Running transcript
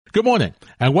Good morning,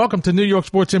 and welcome to New York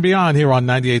Sports and Beyond here on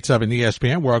 98.7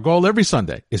 ESPN, where our goal every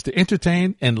Sunday is to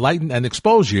entertain, enlighten, and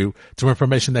expose you to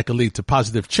information that can lead to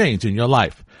positive change in your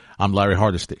life. I'm Larry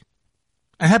Hardesty.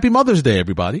 And happy Mother's Day,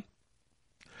 everybody.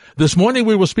 This morning,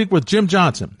 we will speak with Jim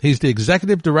Johnson. He's the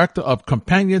executive director of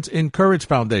Companions in Courage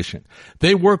Foundation.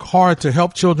 They work hard to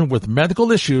help children with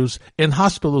medical issues in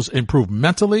hospitals improve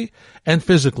mentally and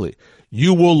physically.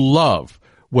 You will love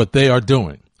what they are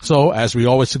doing. So, as we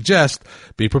always suggest,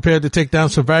 be prepared to take down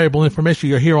some valuable information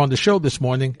you'll hear on the show this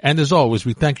morning. And as always,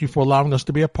 we thank you for allowing us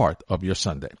to be a part of your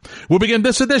Sunday. We'll begin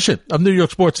this edition of New York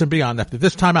Sports and Beyond after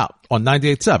this time out on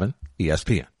 98.7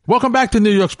 ESPN. Welcome back to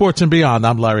New York Sports and Beyond.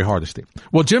 I'm Larry Hardesty.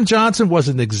 Well, Jim Johnson was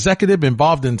an executive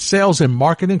involved in sales and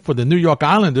marketing for the New York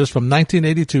Islanders from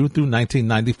 1982 through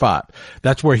 1995.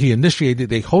 That's where he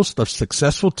initiated a host of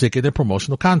successful ticket and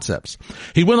promotional concepts.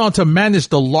 He went on to manage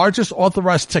the largest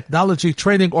authorized technology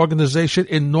training organization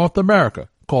in North America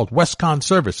called Westcon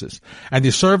Services, and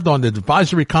he served on the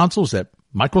advisory councils at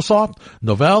Microsoft,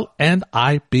 Novell, and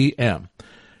IBM.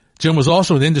 Jim was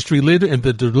also an industry leader in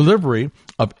the delivery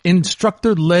of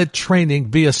instructor-led training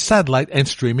via satellite and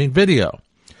streaming video.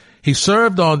 He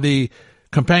served on the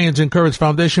Companions in Courage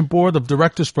Foundation Board of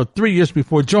Directors for 3 years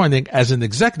before joining as an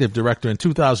executive director in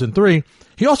 2003.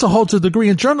 He also holds a degree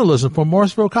in journalism from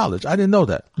Morrisville College. I didn't know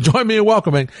that. Join me in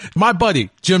welcoming my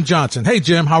buddy, Jim Johnson. Hey,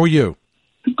 Jim, how are you?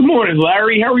 Good morning,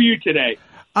 Larry. How are you today?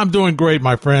 I'm doing great,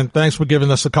 my friend. Thanks for giving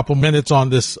us a couple minutes on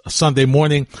this Sunday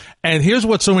morning. And here's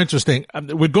what's so interesting.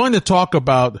 We're going to talk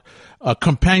about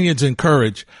Companions in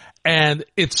Courage. And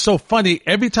it's so funny.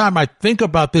 Every time I think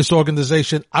about this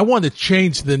organization, I want to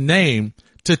change the name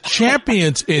to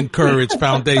Champions in Courage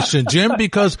Foundation, Jim,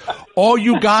 because all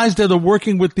you guys that are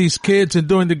working with these kids and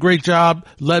doing the great job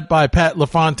led by Pat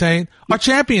LaFontaine are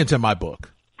champions in my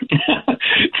book.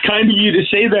 It's kind of you to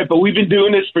say that, but we've been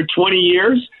doing this for 20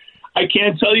 years. I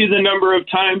can't tell you the number of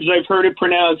times I've heard it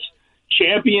pronounced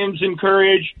Champions in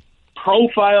Courage,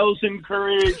 Profiles in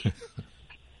Courage,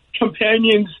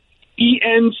 Companions,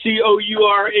 ENCOURAGE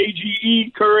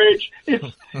Courage.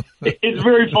 It's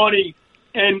very funny.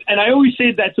 And I always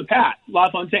say that to Pat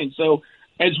LaFontaine. So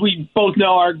as we both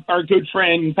know, our good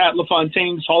friend Pat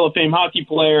LaFontaine's Hall of Fame hockey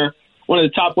player, one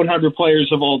of the top 100 players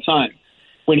of all time.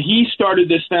 When he started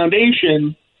this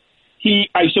foundation,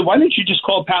 I said, why don't you just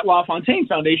call Pat LaFontaine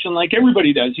Foundation like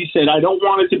everybody does? He said, I don't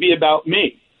want it to be about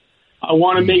me. I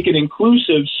want to make it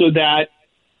inclusive so that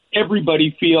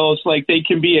everybody feels like they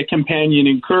can be a companion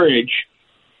in courage.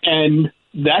 And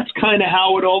that's kind of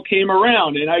how it all came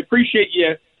around. And I appreciate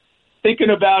you thinking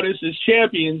about us as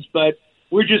champions, but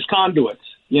we're just conduits.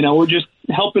 You know, we're just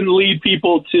helping lead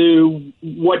people to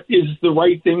what is the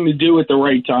right thing to do at the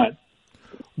right time.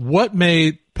 What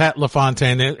made Pat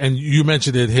LaFontaine, and you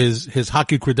mentioned it, his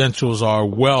hockey credentials are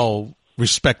well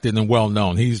respected and well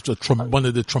known. He's one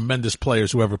of the tremendous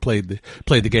players who ever played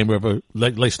the game, who ever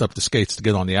laced up the skates to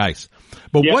get on the ice.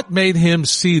 But What made him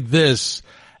see this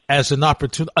as an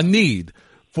opportunity, a need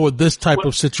for this type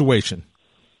of situation?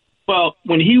 Well,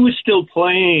 when he was still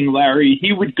playing, Larry,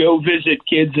 he would go visit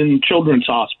kids in children's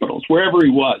hospitals, wherever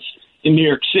he was, in New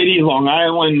York City, Long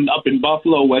Island, up in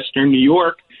Buffalo, Western New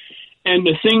York. And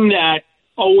the thing that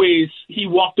always he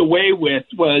walked away with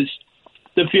was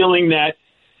the feeling that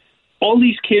all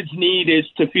these kids need is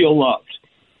to feel loved.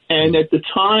 And at the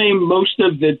time, most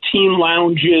of the teen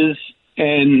lounges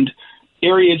and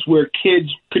areas where kids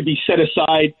could be set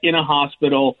aside in a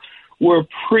hospital were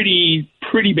pretty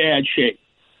bad shape.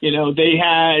 You know, they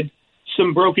had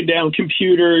some broken down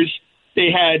computers. They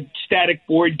had static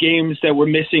board games that were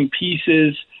missing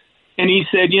pieces. And he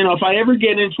said, you know, if I ever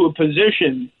get into a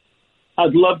position,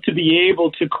 I'd love to be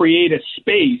able to create a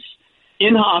space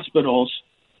in hospitals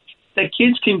that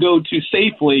kids can go to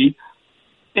safely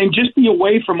and just be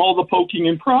away from all the poking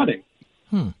and prodding.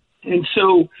 And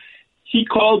so he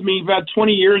called me about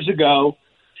 20 years ago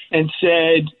and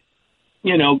said,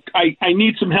 you know, I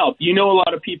need some help. You know, a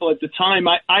lot of people at the time.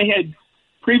 I had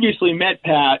previously met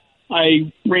Pat.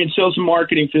 I ran sales and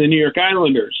marketing for the New York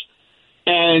Islanders.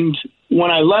 And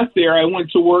when I left there, I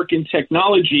went to work in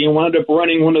technology and wound up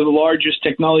running one of the largest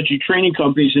technology training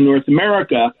companies in North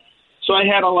America. So I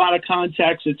had a lot of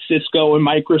contacts at Cisco and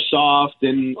Microsoft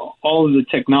and all of the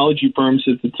technology firms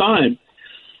at the time.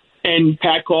 And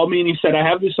Pat called me and he said, I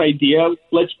have this idea.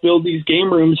 Let's build these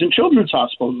game rooms in children's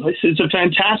hospitals. I said, it's a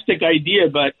fantastic idea,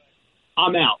 but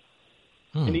I'm out.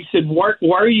 And he said, why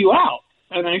are you out?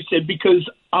 And I said, because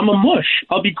I'm a mush.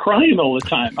 I'll be crying all the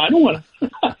time. I don't want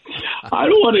to, I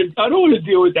don't want to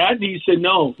deal with that. And he said,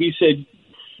 no. He said,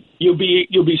 you'll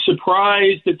be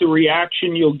surprised at the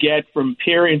reaction you'll get from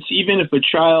parents, even if a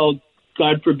child,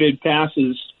 God forbid,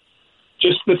 passes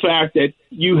just the fact that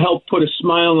you help put a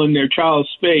smile on their child's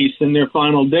face in their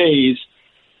final days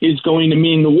is going to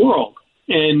mean the world.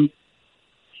 And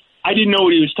I didn't know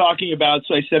what he was talking about,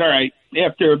 so I said, all right,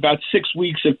 after about 6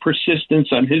 weeks of persistence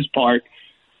on his part,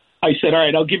 I said, all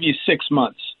right, I'll give you 6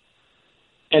 months.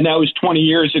 And that was 20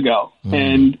 years ago.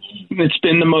 And it's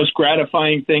been the most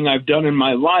gratifying thing I've done in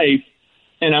my life.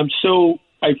 And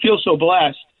I feel so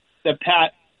blessed that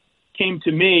Pat came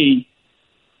to me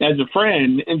as a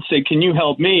friend and said, can you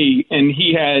help me? And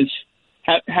he has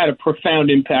had a profound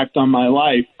impact on my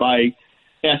life by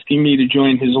asking me to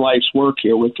join his life's work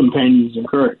here with Companions in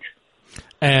Courage.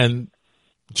 And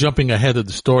jumping ahead of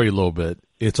the story a little bit,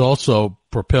 it's also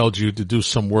propelled you to do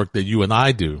some work that you and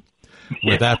I do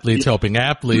with athletes helping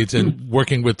athletes and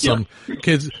working with some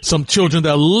kids, some children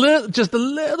that are just a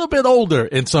little bit older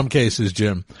in some cases,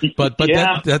 Jim. But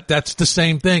that's the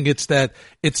same thing.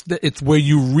 It's where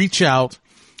you reach out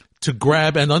to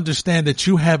grab and understand that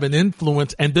you have an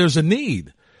influence and there's a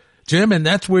need, Jim. And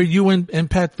that's where you and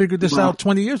Pat figured this out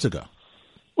 20 years ago.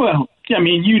 Well, I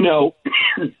mean,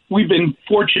 we've been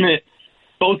fortunate,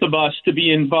 both of us, to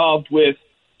be involved with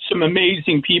some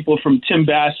amazing people from Tim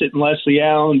Bassett and Leslie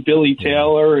Allen, Billy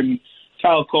Taylor and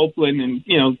Kyle Copeland, and,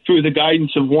 through the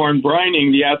guidance of Warren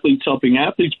Brining, the Athletes Helping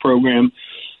Athletes program.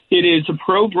 It is a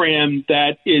program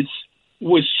that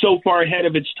was so far ahead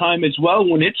of its time as well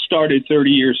when it started 30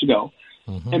 years ago.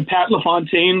 And Pat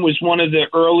LaFontaine was one of the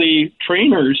early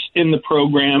trainers in the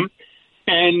program,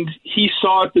 and he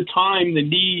saw at the time the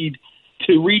need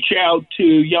to reach out to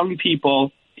young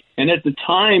people. And at the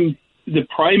time, the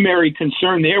primary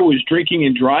concern there was drinking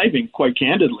and driving, quite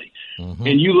candidly.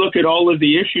 And you look at all of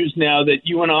the issues now that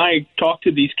you and I talk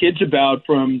to these kids about,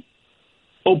 from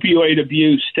opioid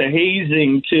abuse to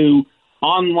hazing to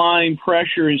online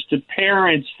pressures to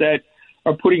parents that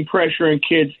are putting pressure on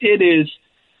kids. It is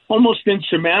almost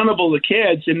insurmountable to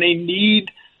kids, and they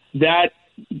need that,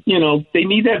 they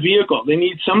need that vehicle. They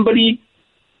need somebody,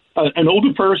 an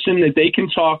older person that they can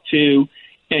talk to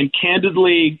and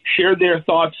candidly share their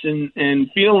thoughts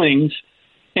and feelings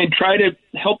and try to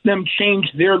help them change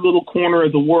their little corner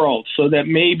of the world so that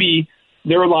maybe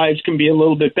their lives can be a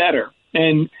little bit better.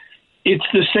 And it's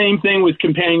the same thing with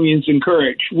Companions in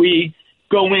Courage. We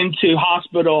go into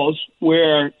hospitals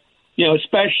where,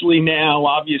 especially now,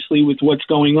 obviously, with what's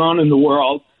going on in the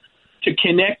world, to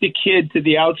connect a kid to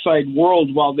the outside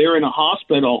world while they're in a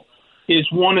hospital is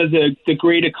one of the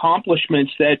great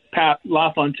accomplishments that Pat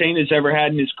LaFontaine has ever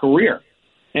had in his career.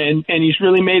 And he's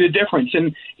really made a difference.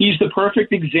 And he's the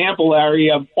perfect example, Larry,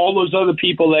 of all those other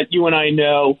people that you and I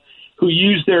know who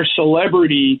use their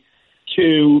celebrity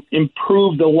to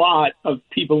improve the lot of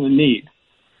people in need.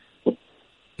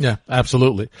 Yeah,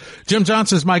 absolutely. Jim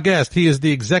Johnson is my guest. He is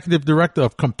the executive director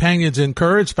of Companions in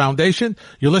Courage Foundation.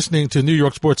 You're listening to New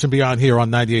York Sports and Beyond here on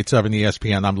 98.7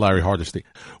 ESPN. I'm Larry Hardesty.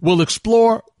 We'll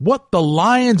explore what the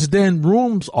Lion's Den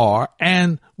rooms are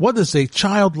and what is a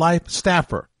child life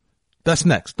staffer. That's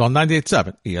next on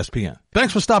 98.7 ESPN.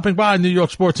 Thanks for stopping by New York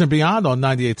Sports and Beyond on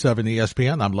 98.7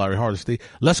 ESPN. I'm Larry Hardesty.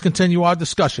 Let's continue our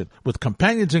discussion with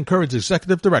Companions in Courage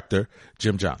Executive Director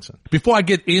Jim Johnson. Before I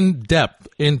get in depth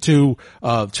into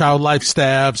child life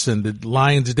staffs and the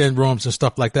Lion's Den rooms and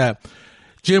stuff like that,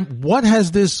 Jim, what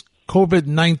has this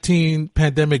COVID-19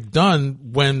 pandemic done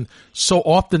when so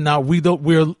often now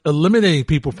we're eliminating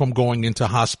people from going into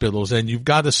hospitals, and you've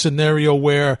got a scenario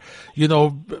where,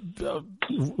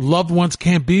 loved ones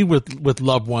can't be with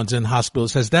loved ones in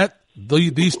hospitals? Has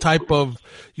these type of,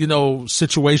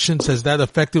 situations, has that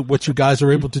affected what you guys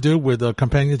are able to do with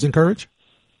Companions in Courage?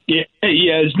 Yeah,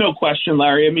 there's no question,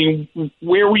 Larry. I mean,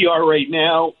 where we are right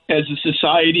now as a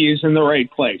society is in the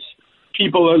right place.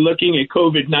 People are looking at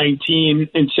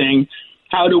COVID-19 and saying,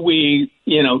 how do we,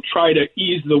 try to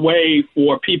ease the way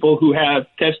for people who have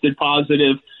tested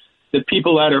positive, the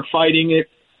people that are fighting it,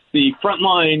 the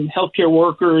frontline healthcare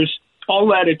workers? All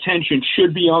that attention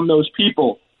should be on those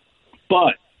people.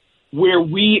 But where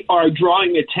we are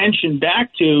drawing attention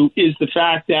back to is the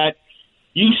fact that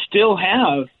you still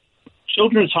have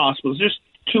children's hospitals. There's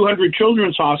 200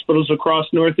 children's hospitals across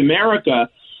North America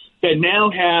that now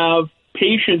have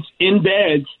patients in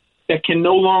beds that can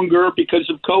no longer, because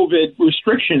of COVID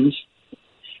restrictions,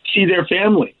 see their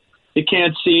family. They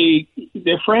can't see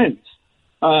their friends.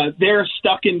 They're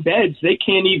stuck in beds. They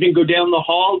can't even go down the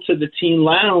hall to the teen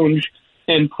lounge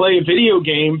and play a video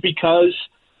game because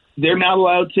they're not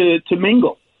allowed to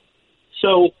mingle.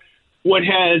 So what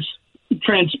has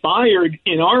transpired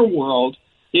in our world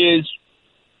is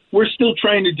we're still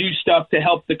trying to do stuff to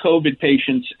help the COVID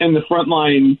patients and the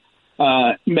frontline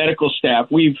medical staff.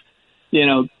 We've,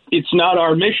 it's not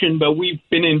our mission, but we've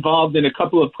been involved in a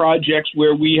couple of projects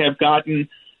where we have gotten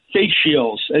face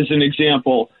shields, as an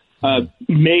example,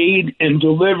 made and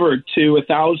delivered to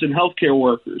 1,000 healthcare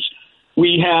workers.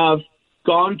 We have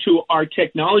gone to our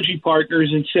technology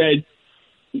partners and said,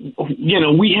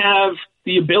 we have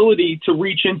the ability to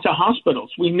reach into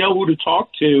hospitals. We know who to talk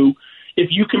to. If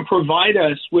you can provide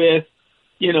us with,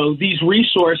 these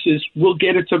resources, we'll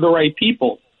get it to the right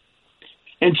people.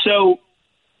 And so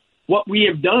what we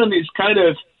have done is kind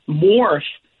of morph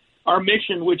our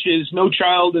mission, which is no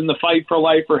child in the fight for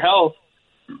life or health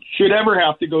should ever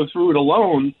have to go through it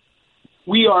alone.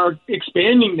 We are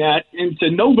expanding that into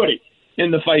nobody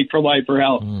in the fight for life or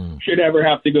health should ever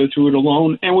have to go through it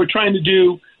alone. And we're trying to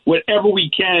do whatever we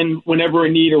can whenever a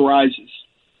need arises.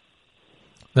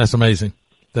 That's amazing.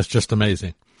 That's just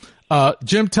amazing.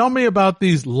 Jim, tell me about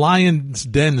these Lion's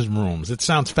Den rooms. It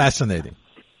sounds fascinating.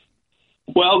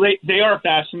 Well, they are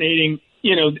fascinating,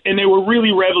 and they were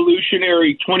really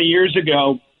revolutionary 20 years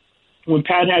ago when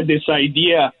Pat had this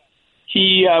idea.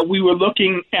 We were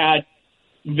looking at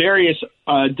various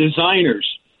designers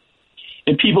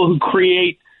and people who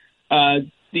create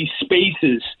these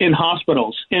spaces in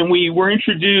hospitals. And we were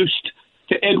introduced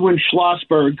to Edwin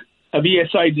Schlossberg of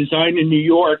ESI Design in New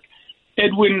York.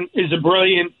 Edwin is a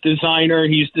brilliant designer.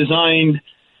 He's designed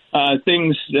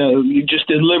things,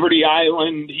 just at Liberty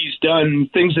Island. He's done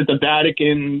things at the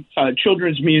Vatican,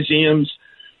 children's museums.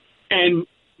 And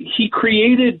he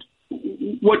created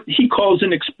what he calls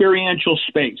an experiential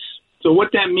space. So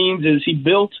what that means is he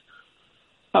built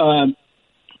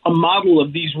a model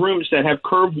of these rooms that have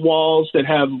curved walls, that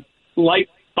have light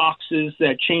boxes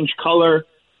that change color.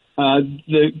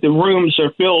 The rooms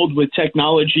are filled with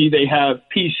technology. They have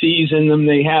PCs in them.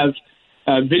 They have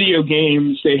video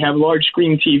games. They have large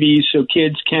screen TVs so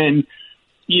kids can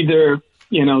either,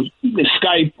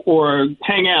 Skype or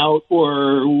Hangout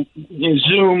or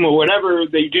Zoom or whatever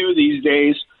they do these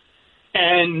days.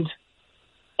 And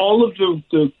all of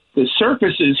the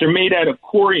surfaces are made out of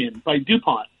Corian by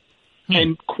DuPont.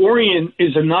 And Corian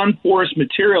is a non-porous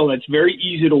material that's very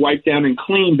easy to wipe down and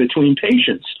clean between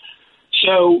patients.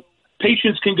 So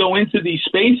patients can go into these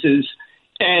spaces,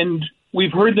 and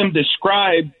we've heard them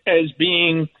described as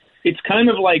being, it's kind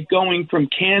of like going from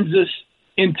Kansas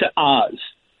into Oz.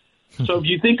 So if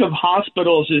you think of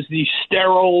hospitals as these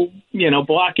sterile,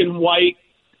 black and white,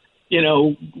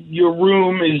 your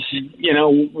room is,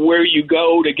 where you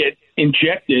go to get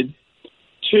injected,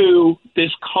 to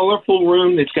this colorful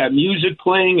room that's got music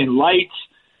playing and lights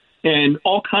and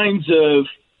all kinds of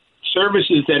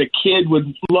services that a kid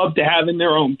would love to have in their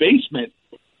own basement.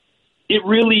 It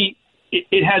really,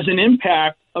 it has an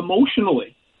impact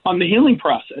emotionally on the healing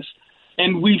process.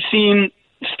 And we've seen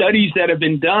studies that have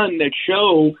been done that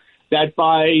show that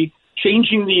by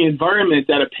changing the environment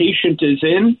that a patient is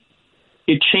in,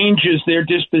 it changes their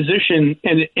disposition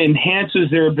and enhances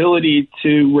their ability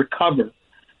to recover.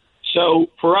 So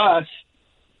for us,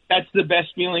 that's the best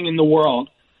feeling in the world.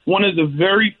 One of the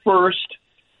very first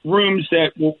rooms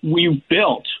that we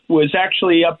built was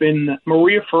actually up in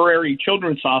Maria Ferrari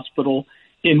Children's Hospital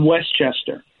in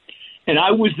Westchester. And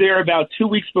I was there about 2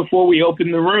 weeks before we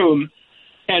opened the room,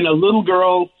 and a little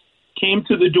girl came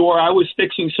to the door. I was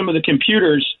fixing some of the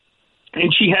computers,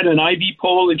 and she had an IV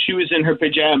pole, and she was in her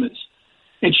pajamas.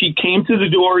 And she came to the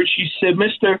door, and she said,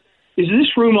 "Mister, is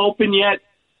this room open yet?"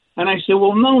 And I said,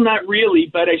 "Well, no, not really."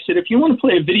 But I said, "If you want to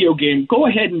play a video game, go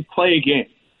ahead and play a game."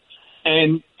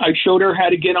 And I showed her how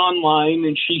to get online,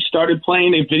 and she started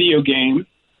playing a video game.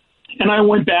 And I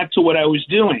went back to what I was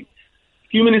doing. A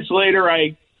few minutes later,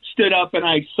 I stood up and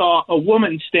I saw a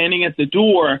woman standing at the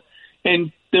door,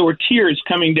 and there were tears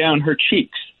coming down her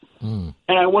cheeks. And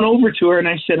I went over to her and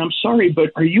I said, "I'm sorry,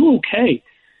 but are you okay?"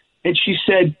 And she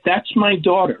said, "That's my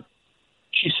daughter."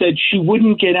 She said she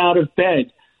wouldn't get out of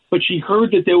bed, but she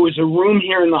heard that there was a room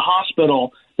here in the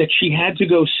hospital that she had to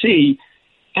go see.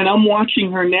 And I'm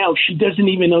watching her now. She doesn't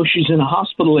even know she's in a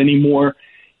hospital anymore,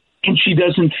 and she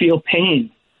doesn't feel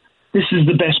pain. This is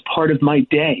the best part of my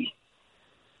day.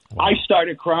 Wow. I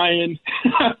started crying.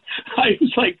 I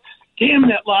was like, damn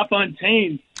that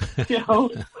LaFontaine.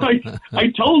 I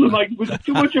told him I was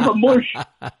too much of a mush.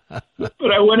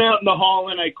 But I went out in the hall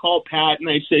and I called Pat and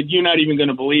I said, "You're not even going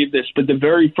to believe this, but the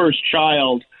very first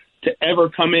child to ever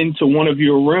come into one of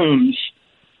your rooms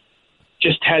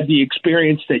just had the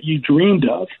experience that you dreamed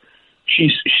of.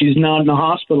 She's not in the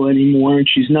hospital anymore, and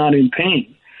she's not in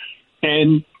pain."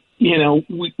 And,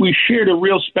 we shared a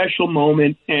real special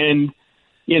moment, and,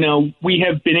 we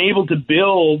have been able to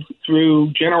build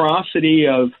through generosity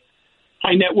of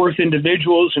high net worth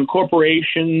individuals and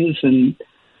corporations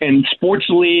and sports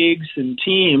leagues and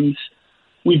teams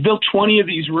we've built 20 of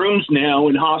these rooms now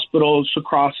in hospitals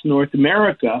across North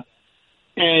America,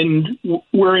 and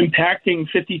we're impacting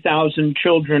 50,000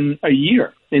 children a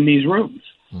year in these rooms.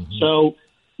 Mm-hmm. So,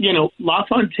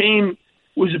 LaFontaine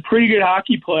was a pretty good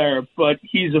hockey player, but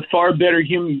he's a far better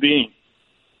human being.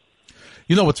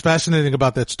 What's fascinating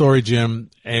about that story, Jim,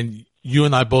 and you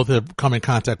and I both have come in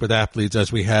contact with athletes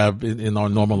as we have in our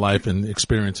normal life and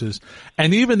experiences.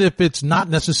 And even if it's not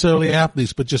necessarily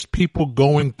athletes, but just people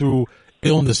going through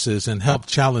illnesses and health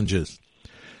challenges.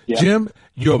 Yeah. Jim,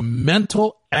 your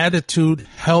mental attitude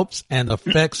helps and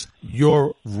affects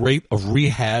your rate of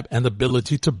rehab and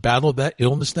ability to battle that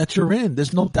illness that you're in.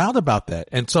 There's no doubt about that.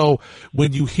 And so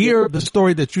when you hear the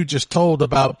story that you just told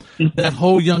about that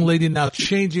whole young lady now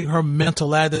changing her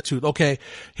mental attitude, okay,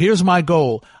 here's my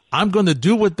goal. I'm going to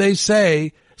do what they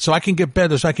say so I can get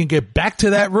better, so I can get back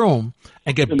to that room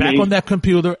and get back on that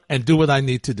computer and do what I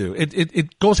need to do.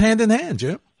 It goes hand in hand,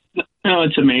 Jim. No,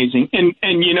 it's amazing.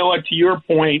 And you know what, to your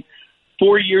point,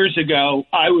 4 years ago,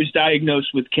 I was diagnosed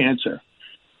with cancer.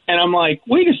 And I'm like,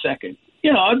 wait a second.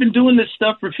 I've been doing this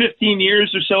stuff for 15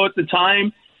 years or so at the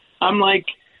time. I'm like,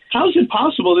 how is it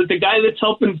possible that the guy that's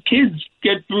helping kids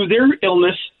get through their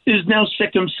illness is now sick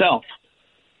himself?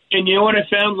 And you know what I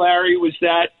found, Larry, was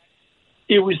that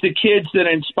it was the kids that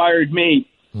inspired me.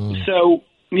 So,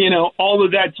 all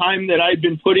of that time that I'd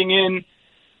been putting in,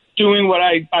 doing what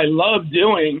I love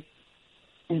doing,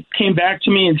 came back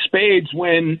to me in spades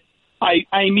when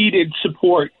I needed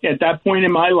support at that point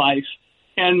in my life.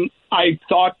 And I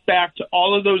thought back to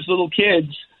all of those little kids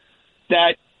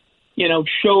that,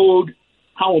 showed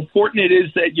how important it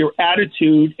is that your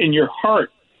attitude and your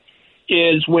heart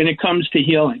is when it comes to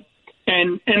healing.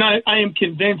 And I am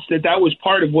convinced that was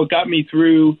part of what got me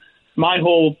through my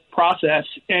whole process.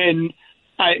 And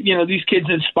these kids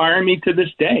inspire me to this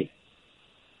day.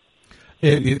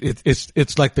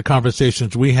 It's like the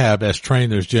conversations we have as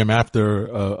trainers, Jim, after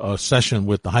a session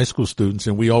with the high school students,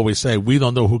 and we always say we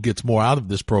don't know who gets more out of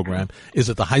this program. Is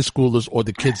it the high schoolers or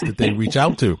the kids that they reach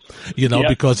out to?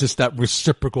 Because it's that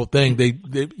reciprocal thing. They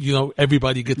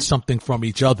everybody gets something from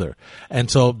each other, and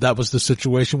so that was the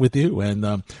situation with you.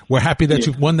 And we're happy that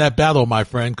you've won that battle, my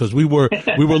friend, because we were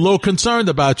a little concerned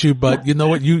about you, but you know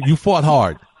what, you fought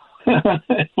hard.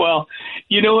 Well,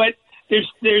 you know what?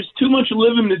 There's too much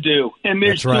living to do, and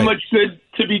there's too much good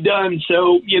to be done.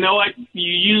 So, you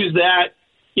use that,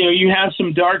 you have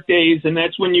some dark days, and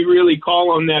that's when you really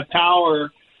call on that power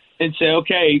and say,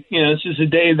 okay, this is a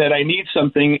day that I need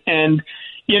something. And,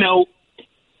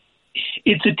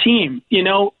 it's a team,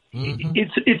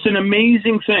 it's an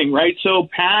amazing thing, right? So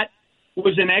Pat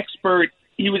was an expert.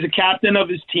 He was a captain of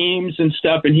his teams and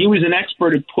stuff, and he was an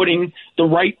expert at putting the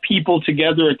right people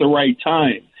together at the right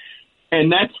time. And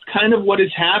that's kind of what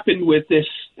has happened with this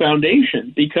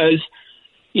foundation because,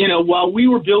 while we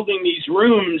were building these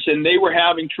rooms and they were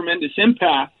having tremendous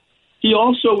impact, he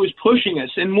also was pushing us.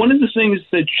 And one of the things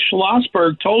that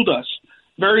Schlossberg told us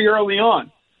very early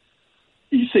on,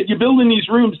 he said, you're building these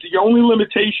rooms, your only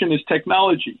limitation is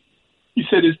technology. He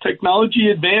said, as technology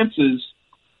advances,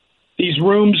 these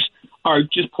rooms are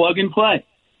just plug and play.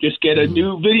 Just get a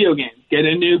new video game, get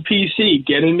a new PC,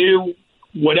 get a new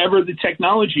whatever the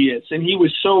technology is. And he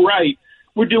was so right.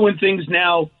 We're doing things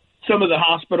now. Some of the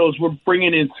hospitals were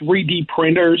bringing in 3D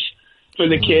printers for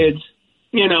the kids,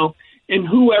 and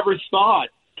whoever thought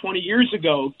 20 years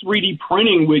ago 3D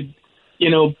printing would,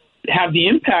 have the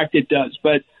impact it does.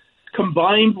 But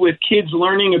combined with kids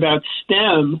learning about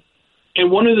STEM,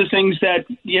 and one of the things that,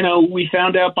 we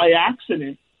found out by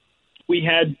accident, we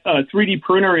had a 3D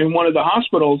printer in one of the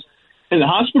hospitals. And the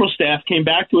hospital staff came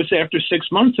back to us after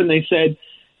 6 months and they said,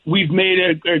 we've made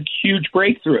a huge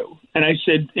breakthrough. And I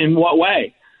said, in what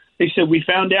way? They said, we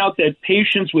found out that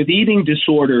patients with eating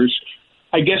disorders,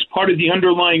 I guess part of the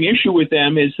underlying issue with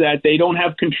them is that they don't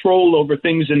have control over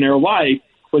things in their life,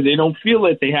 or they don't feel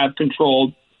that they have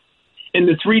control. And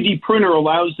the 3D printer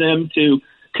allows them to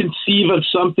conceive of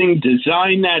something,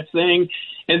 design that thing,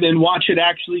 and then watch it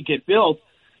actually get built.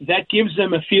 That gives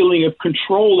them a feeling of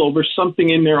control over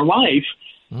something in their life.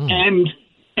 And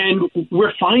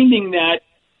we're finding that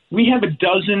we have a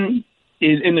dozen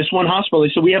in this one hospital.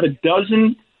 So we have a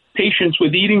dozen patients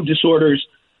with eating disorders.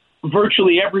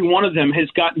 Virtually every one of them has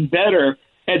gotten better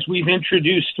as we've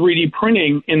introduced 3D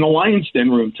printing in the Lion's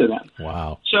Den room to them.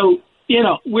 Wow. So,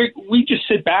 we just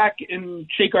sit back and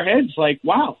shake our heads like,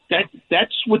 wow,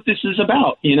 that's what this is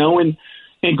about,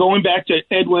 and going back to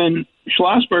Edwin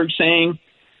Schlossberg saying,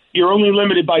 you're only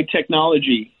limited by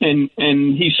technology, and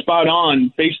he's spot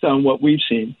on based on what we've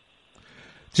seen.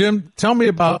 Jim, tell me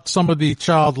about some of the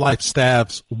Child Life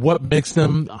staffs. What makes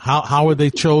them? How are they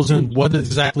chosen? What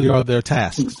exactly are their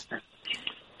tasks?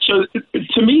 So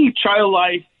to me, child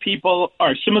life people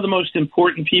are some of the most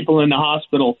important people in the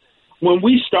hospital. When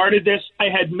we started this, I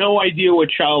had no idea what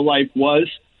child life was.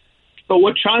 But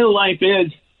what child life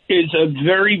is a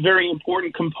very, very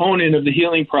important component of the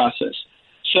healing process.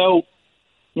 So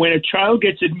when a child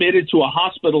gets admitted to a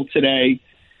hospital today,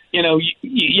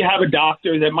 you have a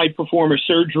doctor that might perform a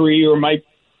surgery or might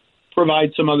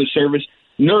provide some other service.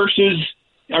 Nurses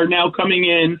are now coming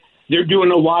in. They're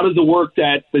doing a lot of the work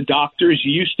that the doctors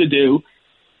used to do.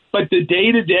 But the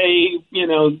day-to-day,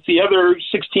 the other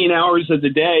 16 hours of the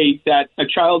day that a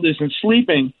child isn't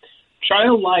sleeping,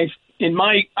 child life,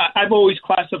 I've always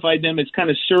classified them as kind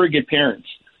of surrogate parents.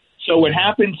 So what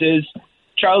happens is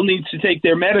child needs to take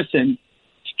their medicine.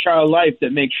 It's child life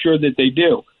that makes sure that they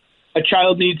do. A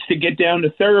child needs to get down to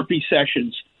therapy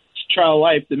sessions. It's child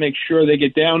life that makes sure they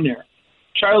get down there.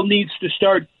 Child needs to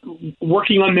start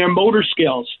working on their motor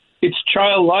skills. It's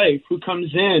child life who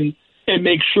comes in and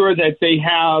makes sure that they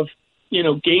have,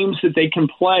 games that they can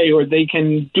play, or they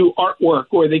can do artwork,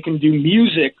 or they can do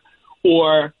music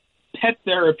or pet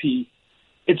therapy.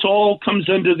 It's all comes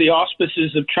under the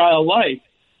auspices of child life.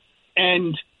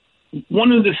 And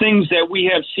one of the things that we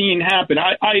have seen happen,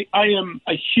 I am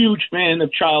a huge fan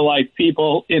of child life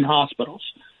people in hospitals.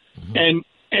 Mm-hmm. And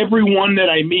everyone that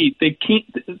I meet, they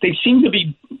seem to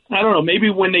be, I don't know, maybe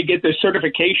when they get their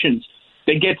certifications,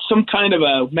 they get some kind of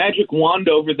a magic wand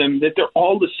over them that they're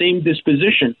all the same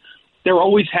disposition. They're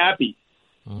always happy.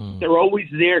 Mm. They're always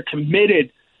there,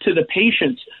 committed to the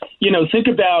patients. Think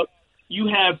about, you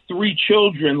have 3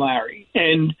 children, Larry,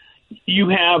 and you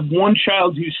have one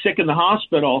child who's sick in the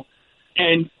hospital,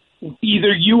 and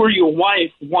either you or your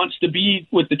wife wants to be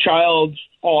with the child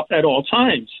at all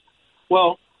times.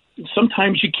 Well,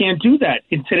 sometimes you can't do that.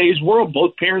 In today's world,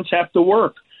 both parents have to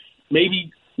work.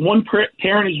 Maybe one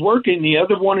parent is working, the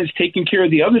other one is taking care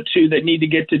of the other 2 that need to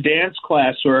get to dance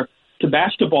class or to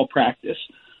basketball practice.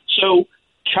 So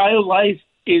child life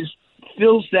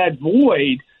fills that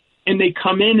void, and they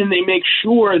come in and they make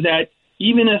sure that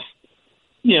even if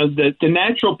the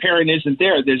natural parent isn't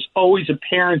there, there's always a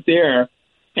parent there,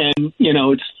 and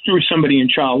it's through somebody in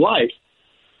child life.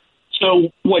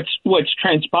 So what's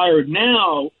transpired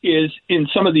now is in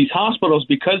some of these hospitals,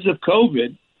 because of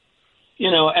COVID,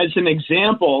 as an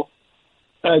example,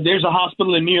 there's a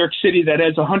hospital in New York City that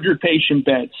has 100 patient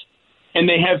beds, and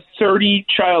they have 30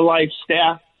 child life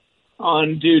staff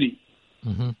on duty.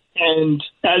 Mm-hmm. And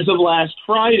as of last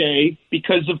Friday,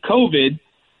 because of COVID,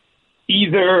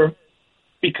 either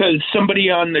because somebody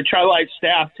on the child life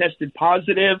staff tested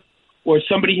positive, or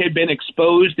somebody had been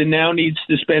exposed and now needs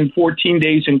to spend 14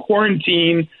 days in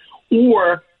quarantine,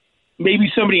 or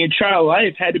maybe somebody in child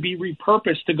life had to be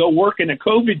repurposed to go work in a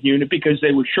COVID unit because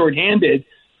they were shorthanded.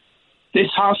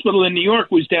 This hospital in New York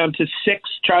was down to 6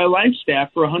 child life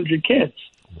staff for 100 kids.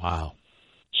 Wow.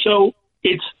 So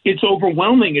it's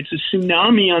overwhelming. It's a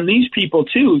tsunami on these people,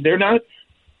 too. They're not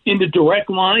in the direct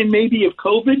line maybe of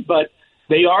COVID, but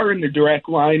they are in the direct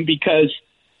line because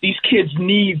these kids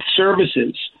need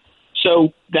services.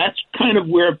 So that's kind of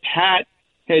where Pat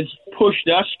has pushed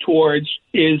us towards,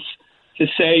 is to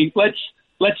say, let's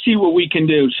see what we can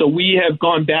do. So we have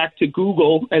gone back to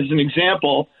Google as an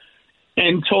example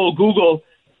and told Google,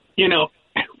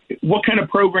 what kind of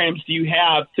programs do you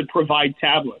have to provide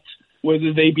tablets,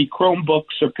 whether they be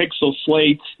Chromebooks or Pixel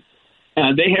slates.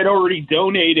 They had already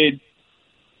donated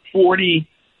 40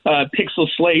 Pixel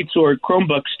slates or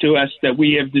Chromebooks to us that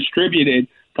we have distributed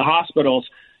to hospitals.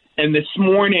 And this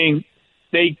morning,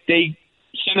 they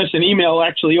sent us an email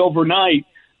actually overnight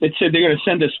that said they're going to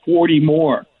send us 40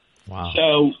 more. Wow.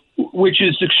 So, which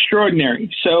is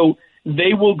extraordinary. So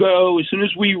they will go, as soon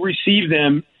as we receive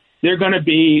them, they're going to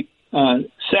be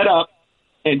set up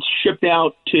and shipped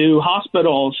out to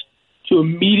hospitals to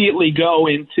immediately go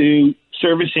into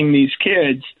servicing these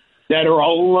kids that are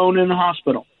all alone in the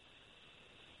hospital.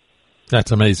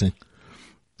 That's amazing.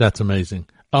 That's amazing.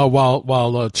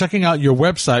 While checking out your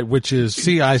website, which is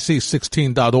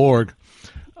CIC16.org,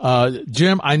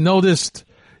 Jim, I noticed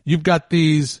you've got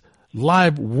these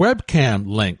live webcam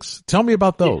links. Tell me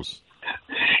about those.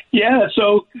 Yeah,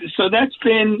 so that's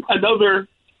been another,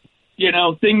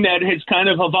 thing that has kind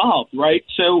of evolved, right?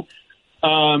 So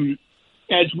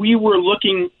as we were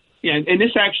looking, and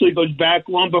this actually goes back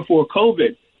long before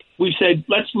COVID, we said,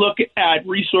 let's look at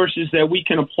resources that we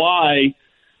can apply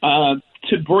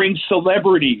to bring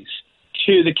celebrities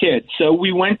to the kids. So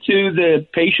we went to the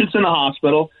patients in the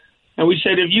hospital, and we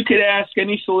said, if you could ask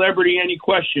any celebrity any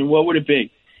question, what would it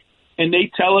be? And they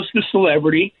tell us the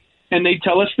celebrity, and they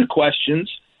tell us the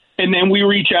questions, and then we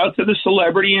reach out to the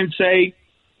celebrity and say,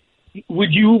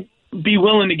 would you be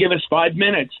willing to give us 5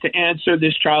 minutes to answer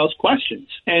this child's questions?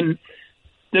 And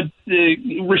the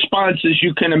response, as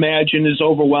you can imagine, is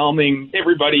overwhelming.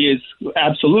 Everybody is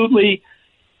absolutely.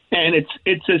 And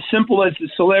it's as simple as the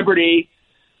celebrity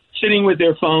sitting with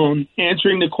their phone,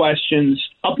 answering the questions,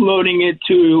 uploading it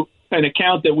to an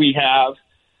account that we have.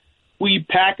 We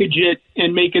package it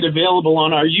and make it available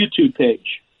on our YouTube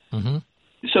page. Mm-hmm.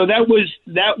 So that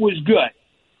was good.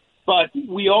 But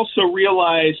we also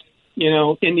realized,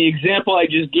 in the example I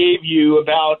just gave you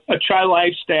about a Child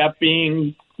Life staff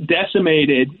being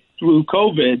decimated through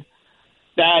COVID,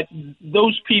 that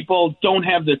those people don't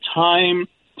have the time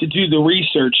to do the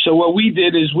research. So what we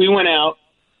did is we went out,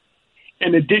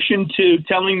 in addition to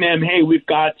telling them, hey, we've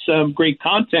got some great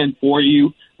content for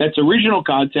you, that's original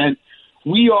content,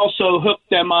 we also hooked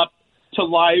them up to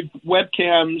live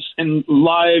webcams and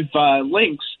live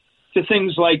links to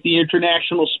things like the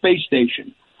International Space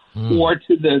Station or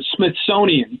to the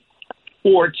Smithsonian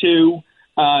or to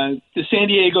the San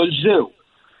Diego Zoo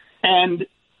and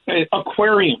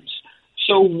aquariums.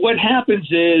 So what happens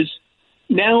is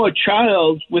now a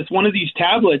child with one of these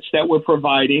tablets that we're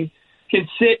providing can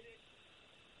sit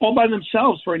all by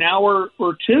themselves for an hour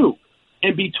or two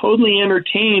and be totally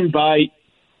entertained by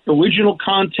original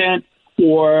content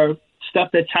or stuff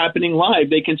that's happening live.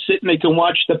 They can sit and they can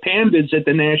watch the pandas at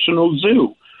the National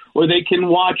Zoo, or they can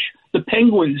watch the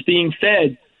penguins being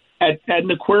fed at an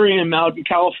aquarium out in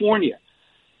California.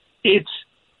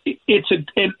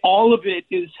 And all of it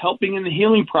is helping in the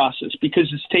healing process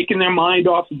because it's taking their mind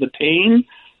off of the pain.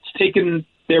 It's taking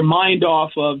their mind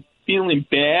off of feeling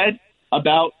bad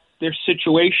about their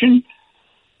situation,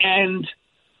 and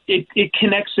it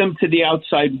connects them to the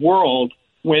outside world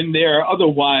when they're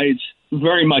otherwise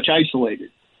very much isolated.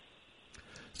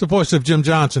 It's the voice of Jim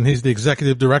Johnson. He's the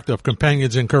executive director of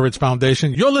Companions Encourage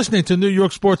Foundation. You're listening to New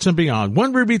York Sports and Beyond.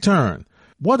 When we return,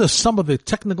 what are some of the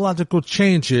technological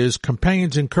changes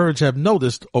Companions Encourage have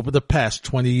noticed over the past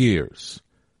 20 years?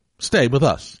 Stay with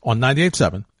us on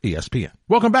 98.7 ESPN.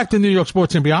 Welcome back to New York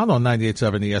Sports and Beyond on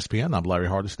 98.7 ESPN. I'm Larry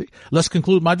Hardesty. Let's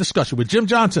conclude my discussion with Jim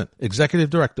Johnson, executive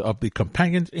director of the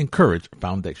Companions Encourage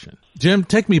Foundation. Jim,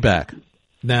 take me back.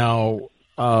 Now,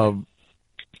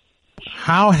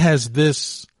 how has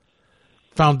this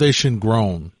foundation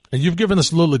grown? And you've given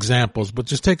us little examples, but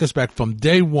just take us back from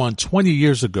day one, 20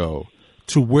 years ago,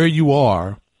 to where you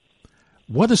are.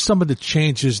 What are some of the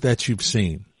changes that you've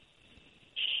seen?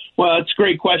 Well, it's a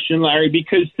great question, Larry,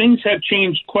 because things have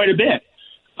changed quite a bit.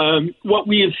 What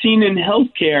we have seen in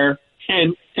healthcare,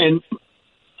 and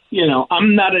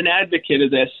I'm not an advocate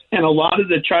of this, and a lot of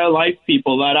the Child Life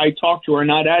people that I talk to are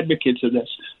not advocates of this.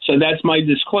 So that's my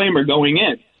disclaimer going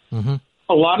in. Mm-hmm.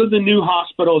 A lot of the new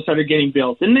hospitals that are getting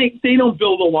built, and they don't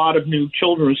build a lot of new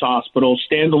children's hospitals,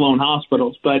 standalone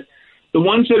hospitals, but the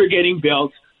ones that are getting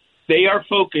built, they are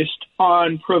focused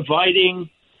on providing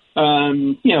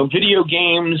video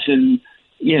games and,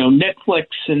 Netflix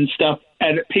and stuff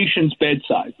at a patient's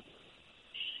bedside.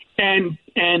 And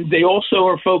they also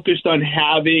are focused on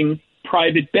having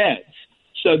private beds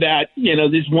so that,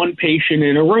 there's one patient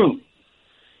in a room.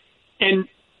 And,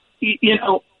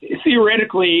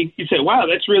 theoretically, you say, wow,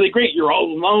 that's really great. You're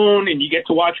all alone and you get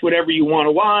to watch whatever you want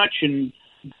to watch and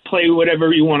play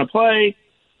whatever you want to play.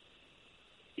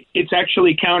 It's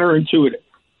actually counterintuitive.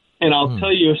 And I'll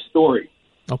tell you a story.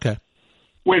 Okay.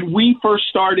 When we first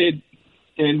started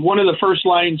in one of the first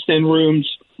Lion's Den rooms,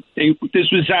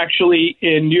 this was actually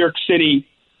in New York City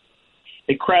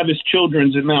at Kravis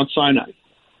Children's in Mount Sinai.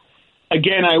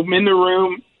 Again, I'm in the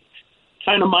room,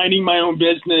 kind of minding my own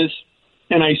business,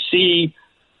 and I see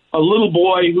a little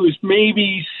boy who's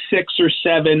maybe 6 or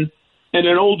 7 and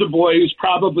an older boy who's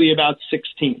probably about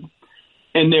 16.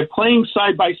 And they're playing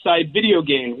side-by-side video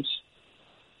games,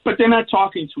 but they're not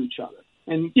talking to each other.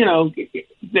 And,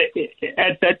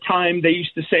 at that time, they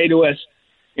used to say to us,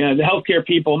 the healthcare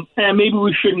people, maybe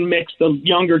we shouldn't mix the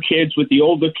younger kids with the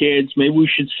older kids. Maybe we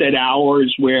should set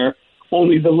hours where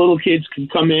only the little kids can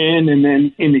come in, and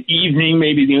then in the evening,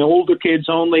 maybe the older kids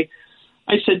only.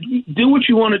 I said, do what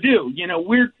you want to do.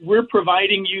 We're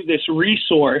providing you this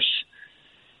resource,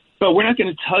 but we're not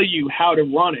going to tell you how to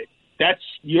run it. That's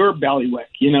your bailiwick.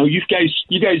 You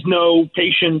guys know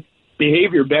patient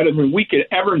behavior better than we could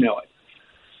ever know it.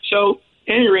 So,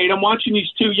 at any rate, I'm watching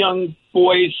these two young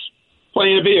boys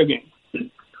playing a video game.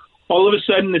 All of a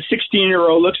sudden, the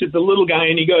 16-year-old looks at the little guy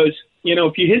and he goes,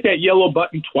 if you hit that yellow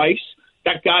button twice,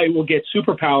 that guy will get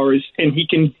superpowers and he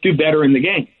can do better in the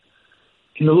game.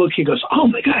 And the little kid goes, oh,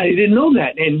 my God, I didn't know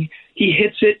that. And he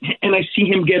hits it, and I see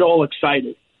him get all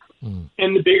excited.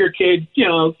 And the bigger kid,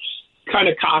 kind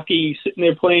of cocky, sitting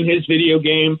there playing his video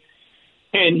game.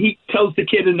 And he tells the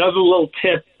kid another little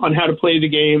tip on how to play the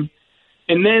game.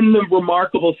 And then the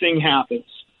remarkable thing happens.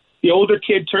 The older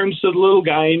kid turns to the little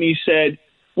guy and he said,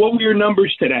 "What were your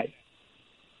numbers today?"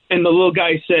 And the little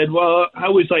guy said, "Well, I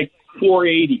was like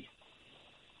 480.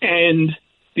 And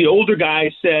the older guy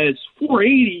says,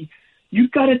 480?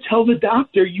 You've got to tell the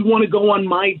doctor you want to go on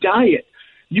my diet.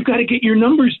 You got to get your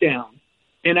numbers down."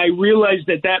 And I realized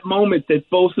at that moment that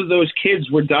both of those kids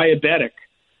were diabetic.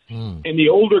 And the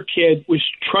older kid was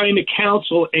trying to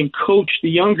counsel and coach the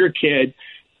younger kid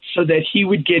so that he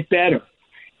would get better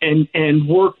and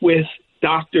work with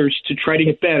doctors to try to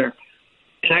get better.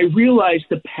 And I realized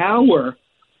the power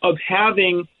of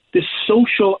having this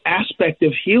social aspect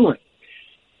of healing.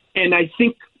 And I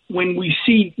think when we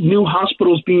see new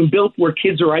hospitals being built where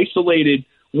kids are isolated,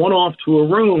 one off to a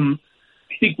room,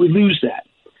 I think we lose that.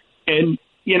 And,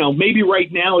 you know, maybe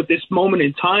right now at this moment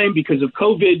in time, because of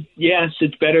COVID, yes,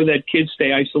 it's better that kids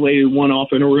stay isolated one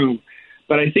off in a room.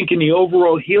 But I think in the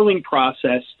overall healing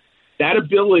process, that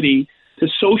ability to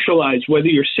socialize, whether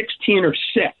you're 16 or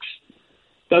 6,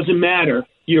 doesn't matter.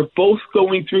 You're both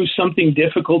going through something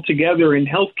difficult together in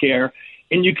healthcare,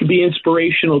 and you can be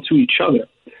inspirational to each other.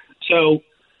 So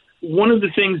one of the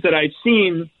things that I've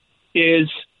seen is,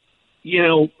 you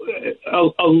know,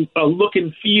 a look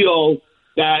and feel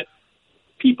that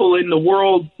people in the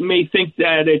world may think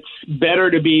that it's better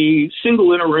to be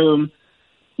single in a room.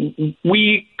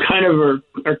 We kind of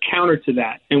are counter to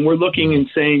that. And we're looking and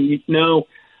saying, no,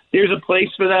 there's a place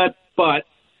for that, but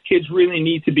kids really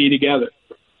need to be together.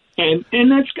 And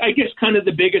that's, I guess, kind of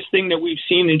the biggest thing that we've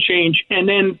seen in change. And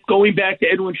then going back to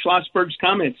Edwin Schlossberg's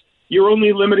comments, you're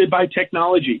only limited by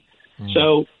technology.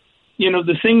 So, you know,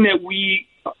 the thing that we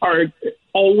are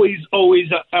always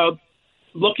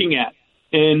looking at,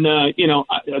 and, you know,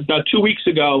 about 2 weeks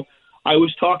ago, I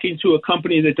was talking to a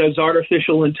company that does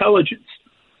artificial intelligence.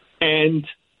 And,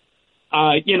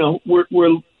 you know,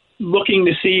 we're looking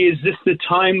to see, is this the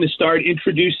time to start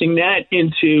introducing that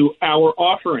into our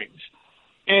offerings?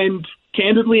 And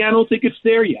candidly, I don't think it's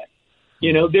there yet.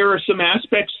 You know, there are some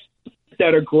aspects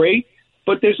that are great,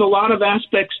 but there's a lot of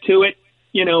aspects to it.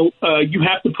 You know, you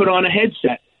have to put on a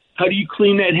headset. How do you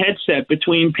clean that headset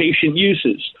between patient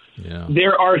uses? Yeah.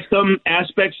 There are some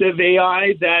aspects of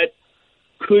AI that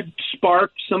could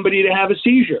spark somebody to have a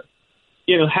seizure.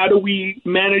 You know, how do we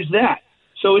manage that?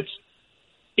 So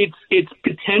it's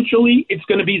potentially it's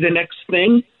going to be the next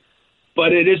thing,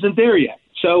 but it isn't there yet.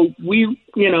 So we,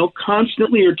 you know,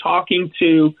 constantly are talking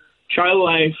to Child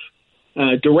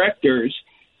Life directors,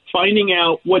 finding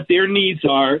out what their needs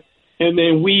are, and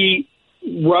then we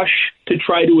rush to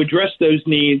try to address those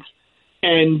needs.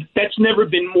 And that's never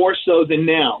been more so than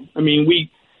now. I mean,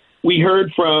 we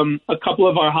heard from a couple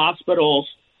of our hospitals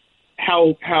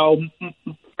how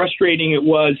frustrating it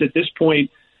was at this point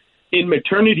in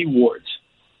maternity wards.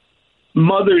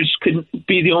 Mothers couldn't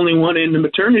be the only one in the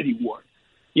maternity ward.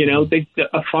 You know,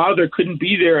 a father couldn't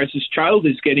be there as his child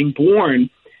is getting born.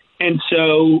 And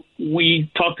so we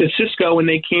talked to Cisco, and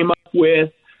they came up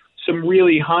with some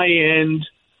really high-end,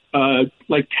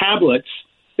 like tablets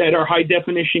that are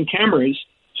high-definition cameras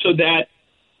so that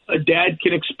a dad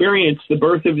can experience the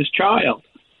birth of his child.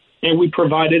 And we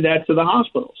provided that to the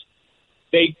hospitals.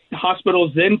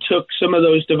 Hospitals then took some of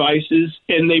those devices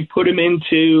and they put them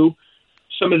into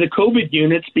some of the COVID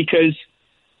units because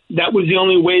that was the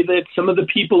only way that some of the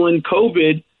people in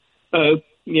COVID,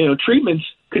 treatments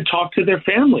could talk to their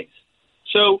families.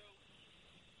 So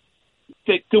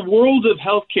the world of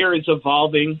healthcare is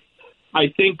evolving.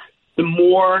 I think the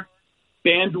more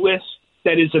bandwidth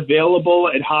that is available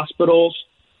at hospitals,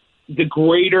 the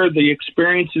greater the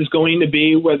experience is going to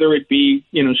be, whether it be,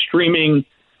 streaming,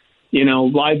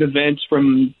 live events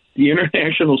from the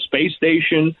International Space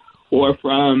Station or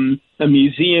from a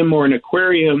museum or an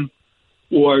aquarium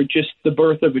or just the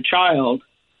birth of a child.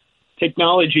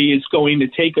 Technology is going to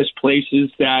take us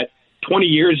places that 20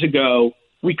 years ago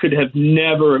we could have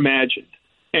never imagined.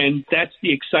 And that's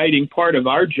the exciting part of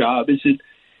our job is it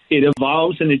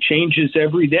evolves and it changes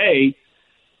every day.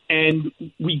 And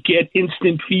we get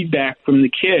instant feedback from the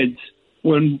kids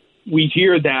when we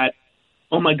hear that,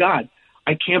 oh, my God,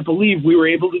 I can't believe we were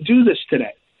able to do this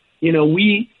today.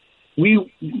 We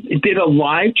did a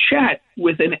live chat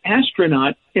with an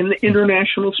astronaut in the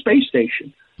International Space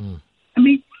Station. I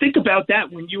mean, think about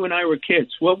that when you and I were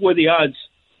kids. What were the odds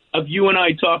of you and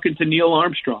I talking to Neil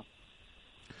Armstrong?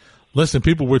 Listen,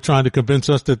 people were trying to convince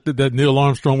us that Neil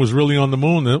Armstrong was really on the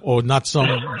moon, or not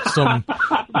some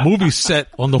movie set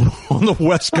on the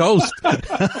West Coast.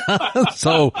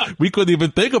 So we couldn't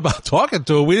even think about talking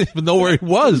to him. We didn't even know where he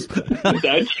was.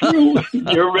 That's true.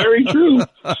 You're very true.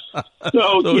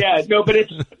 So yeah, no, but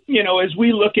it's, as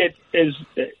we look at,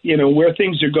 where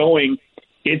things are going,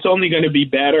 it's only going to be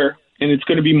better, and it's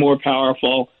going to be more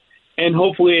powerful, and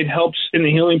hopefully it helps in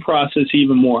the healing process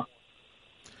even more.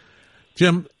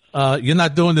 Jim, you're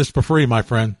not doing this for free, my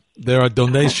friend. There are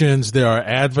donations, there are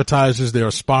advertisers, there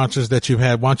are sponsors that you've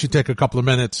had. Why don't you take a couple of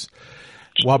minutes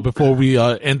before we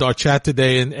end our chat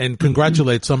today and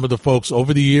congratulate some of the folks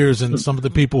over the years and some of the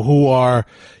people who are,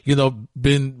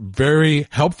 been very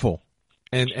helpful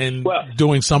and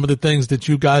doing some of the things that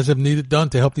you guys have needed done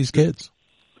to help these kids.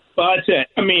 Well, that's it.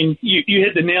 I mean, you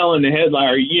hit the nail on the head,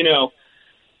 Larry.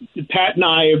 Pat and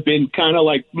I have been kind of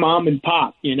like mom and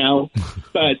pop,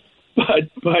 but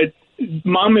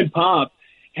mom and pop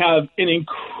have an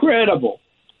incredible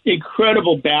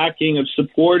backing of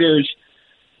supporters,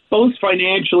 both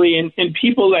financially and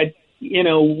people that,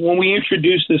 when we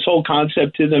introduce this whole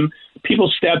concept to them,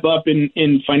 people step up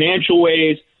in financial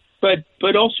ways, but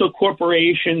also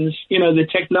corporations, the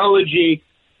technology.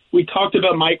 We talked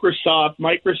about Microsoft.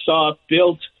 Microsoft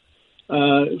built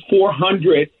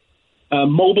 400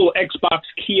 mobile Xbox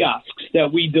kiosks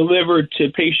that we delivered to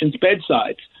patients'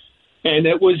 bedsides. And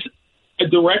it was a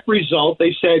direct result.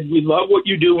 They said, we love what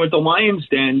you do with the Lions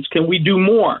Dens. Can we do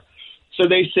more? So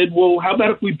they said, well, how about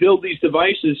if we build these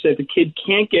devices that the kid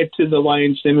can't get to the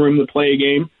Lions Den room to play a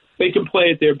game? They can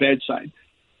play at their bedside.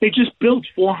 They just built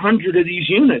 400 of these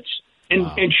units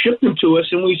and shipped them to us,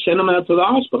 and we sent them out to the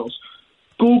hospitals.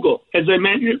 Google, as I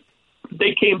mentioned,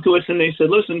 they came to us and they said,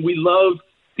 listen, we love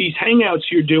these hangouts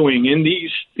you're doing and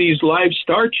these live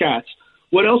star chats.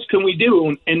 What else can we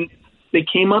do? And they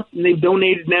came up and they've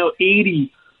donated now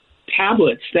 80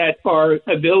 tablets that are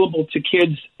available to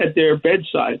kids at their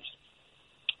bedsides.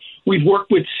 We've worked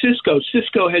with Cisco.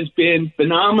 Cisco has been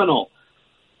phenomenal.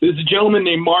 There's a gentleman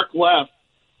named Mark Leff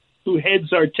who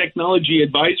heads our technology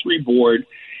advisory board.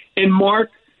 And Mark,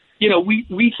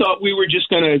 we thought we were just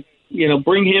going to,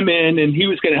 bring him in and he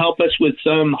was going to help us with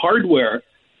some hardware.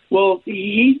 Well,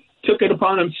 he took it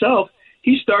upon himself.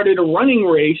 He started a running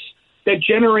race that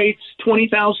generates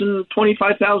 $20,000,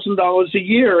 $25,000 a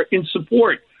year in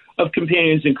support of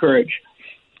Companions in Courage.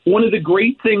 One of the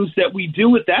great things that we do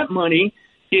with that money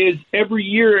is every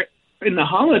year in the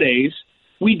holidays,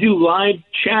 we do live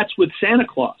chats with Santa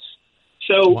Claus.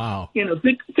 So, wow.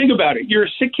 Think about it. You're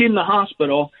a sick kid in the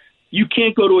hospital. You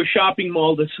can't go to a shopping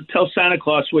mall to tell Santa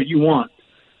Claus what you want.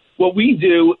 What we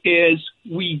do is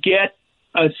we get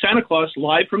Santa Claus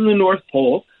live from the North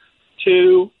Pole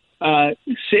to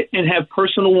sit and have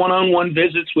personal one-on-one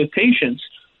visits with patients.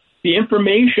 The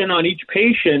information on each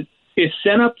patient is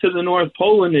sent up to the North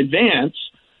Pole in advance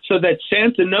so that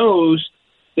Santa knows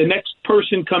the next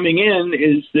person coming in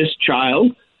is this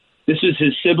child. This is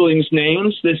his siblings'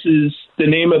 names. This is the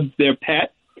name of their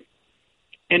pet.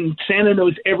 And Santa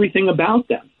knows everything about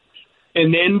them.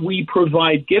 And then we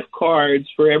provide gift cards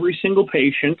for every single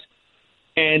patient.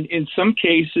 And in some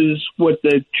cases, what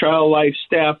the Child Life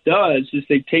staff does is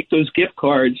they take those gift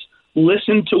cards,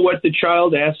 listen to what the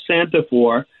child asks Santa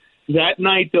for. That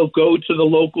night, they'll go to the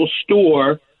local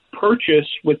store, purchase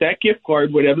with that gift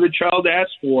card whatever the child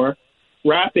asks for,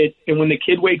 wrap it, and when the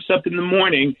kid wakes up in the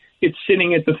morning, it's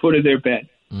sitting at the foot of their bed.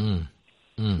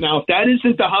 Now, if that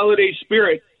isn't the holiday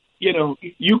spirit,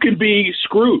 you could be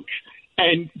Scrooge,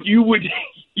 and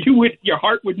your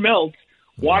heart would melt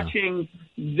watching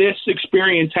this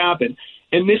experience happen.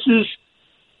 And this is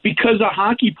because a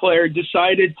hockey player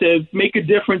decided to make a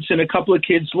difference in a couple of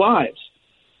kids' lives.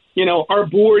 Our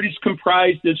board is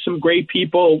comprised of some great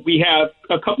people. We have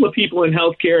a couple of people in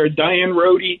healthcare. Diane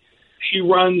Rohde, she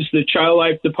runs the Child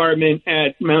Life department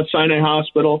at Mount Sinai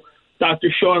Hospital. Dr.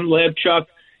 Sean Lebchuk,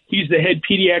 he's the head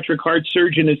pediatric heart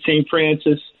surgeon at St.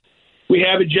 Francis. We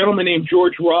have a gentleman named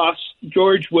George Ross.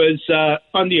 George was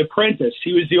on The Apprentice.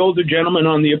 He was the older gentleman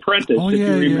on The Apprentice, if you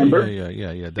remember.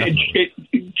 Yeah,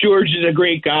 definitely. George is a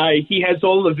great guy. He has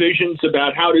all the visions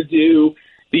about how to do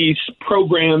these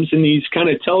programs and these kind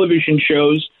of television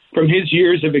shows from his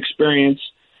years of experience.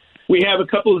 We have a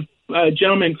couple of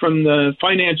gentlemen from the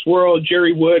finance world.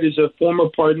 Jerry Wood is a former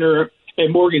partner at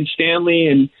Morgan Stanley,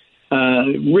 and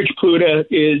Rich Pluta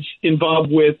is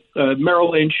involved with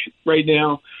Merrill Lynch right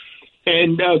now.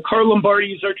 And Carl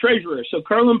Lombardi is our treasurer. So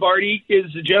Carl Lombardi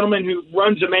is a gentleman who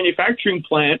runs a manufacturing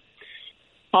plant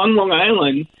on Long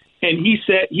Island, and he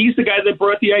said he's the guy that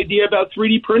brought the idea about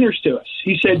 3D printers to us.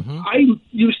 He said, I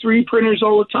use 3D printers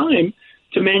all the time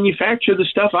to manufacture the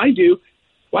stuff I do.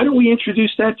 Why don't we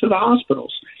introduce that to the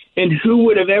hospitals? And who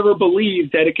would have ever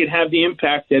believed that it could have the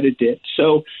impact that it did?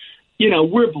 So,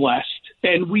 we're blessed,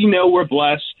 and we know we're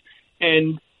blessed.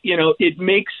 And, it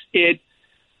makes it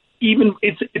even,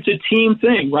 it's a team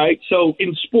thing, right? So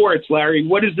in sports, Larry,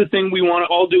 what is the thing we want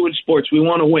to all do in sports? We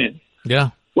want to win.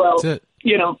 Yeah. Well, that's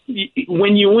it.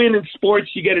 When you win in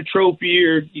sports, you get a trophy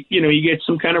or, you get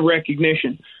some kind of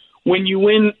recognition. When you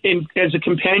win as a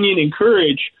companion in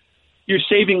courage, you're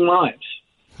saving lives.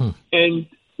 And,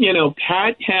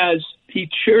 Pat he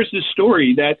shares this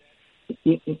story that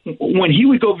when he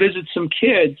would go visit some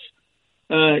kids,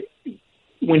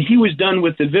 when he was done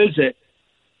with the visit,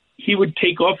 he would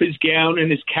take off his gown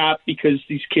and his cap because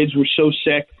these kids were so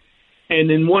sick. And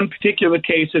in one particular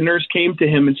case, a nurse came to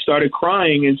him and started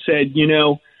crying and said, you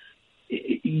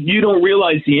don't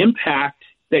realize the impact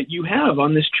that you have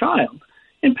on this child.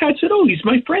 And Pat said, oh, he's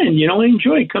my friend. I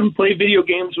enjoy it. Come play video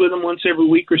games with him once every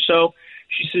week or so.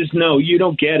 She says, no, you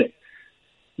don't get it.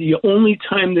 The only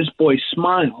time this boy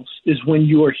smiles is when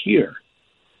you're here.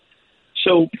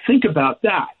 So think about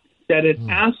that an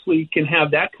athlete can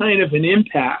have that kind of an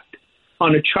impact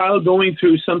on a child going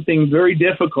through something very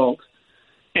difficult.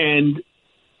 And,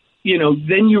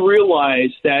 then you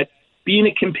realize that being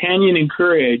a companion in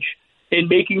courage and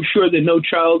making sure that no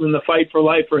child in the fight for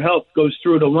life or health goes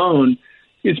through it alone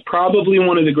is probably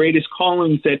one of the greatest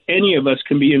callings that any of us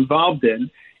can be involved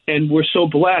in. And we're so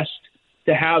blessed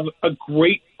to have a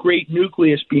great, great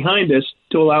nucleus behind us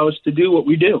to allow us to do what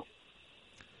we do.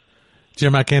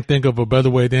 Jim, I can't think of a better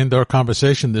way to end our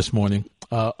conversation this morning,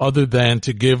 other than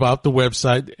to give out the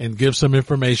website and give some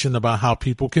information about how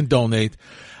people can donate.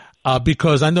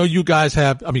 Because I know you guys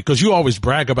have, because you always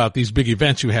brag about these big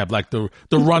events you have, like the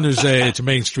Runner's Edge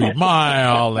Main Street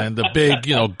Mile and the big,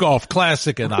 golf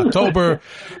classic in October.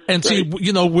 And see,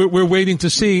 we're waiting to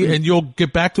see, and you'll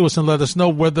get back to us and let us know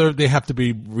whether they have to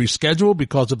be rescheduled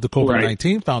because of the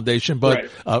COVID-19 Foundation, but,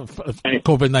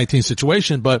 COVID-19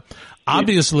 situation. But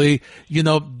obviously,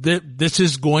 this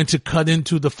is going to cut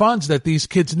into the funds that these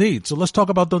kids need. So let's talk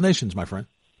about donations, my friend.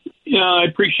 I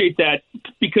appreciate that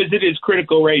because it is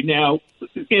critical right now.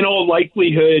 In all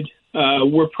likelihood,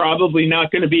 we're probably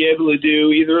not going to be able to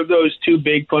do either of those two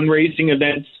big fundraising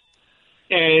events.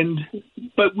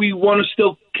 But we want to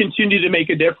still continue to make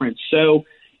a difference. So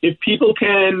if people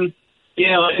can,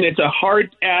 and it's a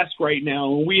hard ask right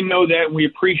now, and we know that and we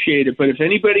appreciate it, but if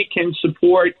anybody can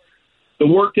support the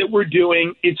work that we're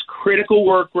doing, it's critical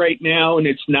work right now, and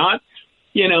it's not,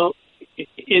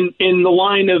 in the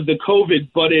line of the COVID,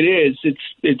 but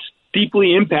it's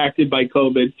deeply impacted by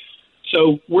COVID.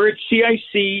 So we're at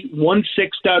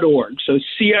CIC16.org. So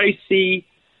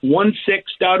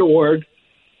CIC16.org.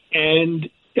 And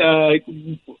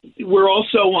we're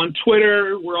also on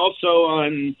Twitter. We're also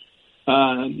on,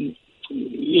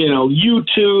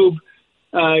 YouTube.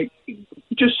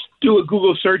 Just do a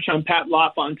Google search on Pat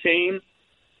LaFontaine,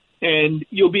 and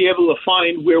you'll be able to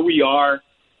find where we are.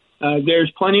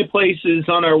 There's plenty of places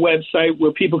on our website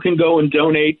where people can go and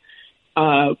donate.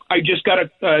 I just got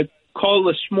a call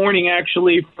this morning,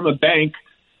 actually, from a bank.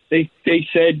 They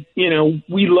said,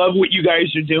 we love what you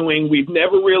guys are doing. We've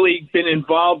never really been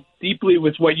involved deeply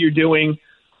with what you're doing.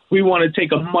 We want to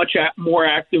take a much more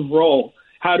active role.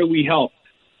 How do we help?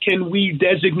 Can we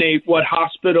designate what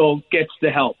hospital gets the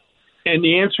help? And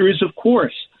the answer is, of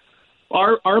course.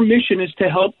 Our mission is to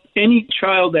help any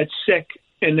child that's sick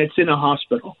and that's in a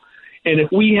hospital. And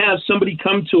if we have somebody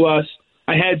come to us,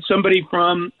 I had somebody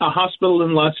from a hospital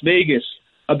in Las Vegas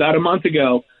about a month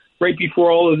ago, right before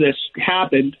all of this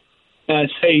happened,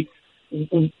 say,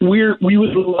 we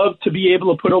would love to be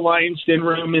able to put a Lions Den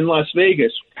room in Las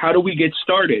Vegas. How do we get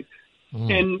started?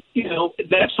 And,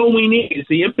 that's all we need is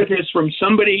the impetus from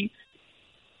somebody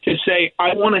to say,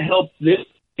 I want to help this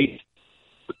give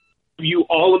you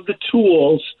all of the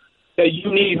tools that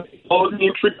you need, all of the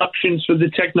introductions for the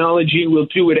technology. We'll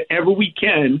do whatever we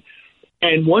can.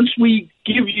 And once we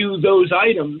give you those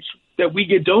items that we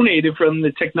get donated from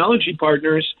the technology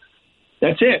partners,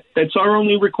 that's it. That's our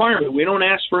only requirement. We don't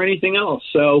ask for anything else.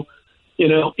 So,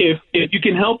 if you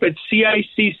can help at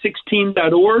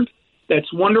CIC16.org,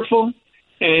 that's wonderful.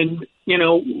 And,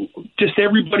 just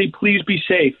everybody, please be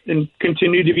safe and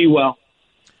continue to be well.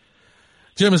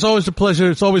 Jim, it's always a pleasure.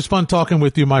 It's always fun talking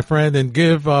with you, my friend, and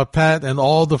give Pat and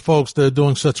all the folks that are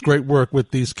doing such great work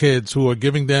with these kids who are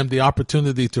giving them the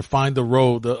opportunity to find the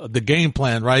road, the game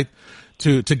plan, right,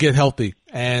 to get healthy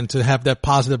and to have that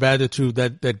positive attitude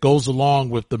that goes along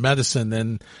with the medicine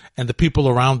and the people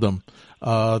around them,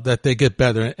 that they get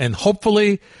better. And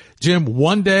hopefully, Jim,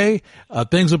 one day,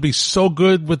 things will be so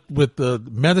good with the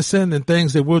medicine and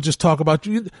things that we'll just talk about.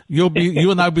 You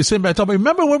and I will be sitting back talking.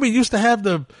 Remember when we used to have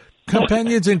the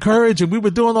companions in courage and we were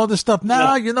doing all this stuff?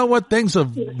 Now, you know what? Things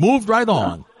have moved right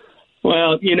on.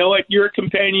 Well, you know what? You're a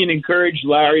companion in courage,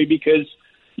 Larry, because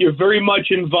you're very much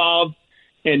involved,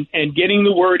 and getting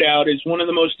the word out is one of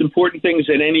the most important things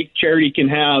that any charity can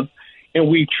have. And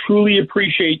we truly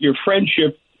appreciate your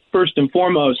friendship, first and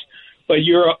foremost, but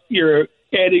your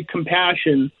added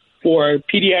compassion for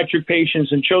pediatric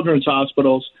patients in children's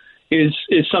hospitals is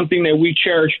something that we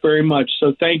cherish very much.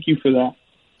 So thank you for that.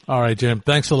 All right, Jim.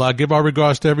 Thanks a lot. Give our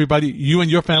regards to everybody. You and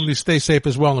your family stay safe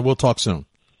as well, and we'll talk soon.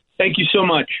 Thank you so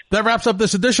much. That wraps up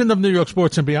this edition of New York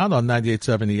Sports and Beyond on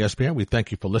 98.7 ESPN. We thank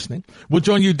you for listening. We'll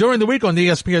join you during the week on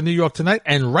ESPN New York Tonight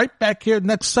and right back here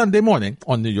next Sunday morning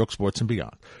on New York Sports and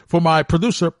Beyond. For my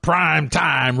producer, Prime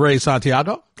Time Ray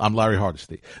Santiago, I'm Larry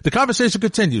Hardesty. The conversation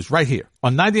continues right here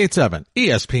on 98.7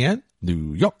 ESPN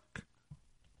New York.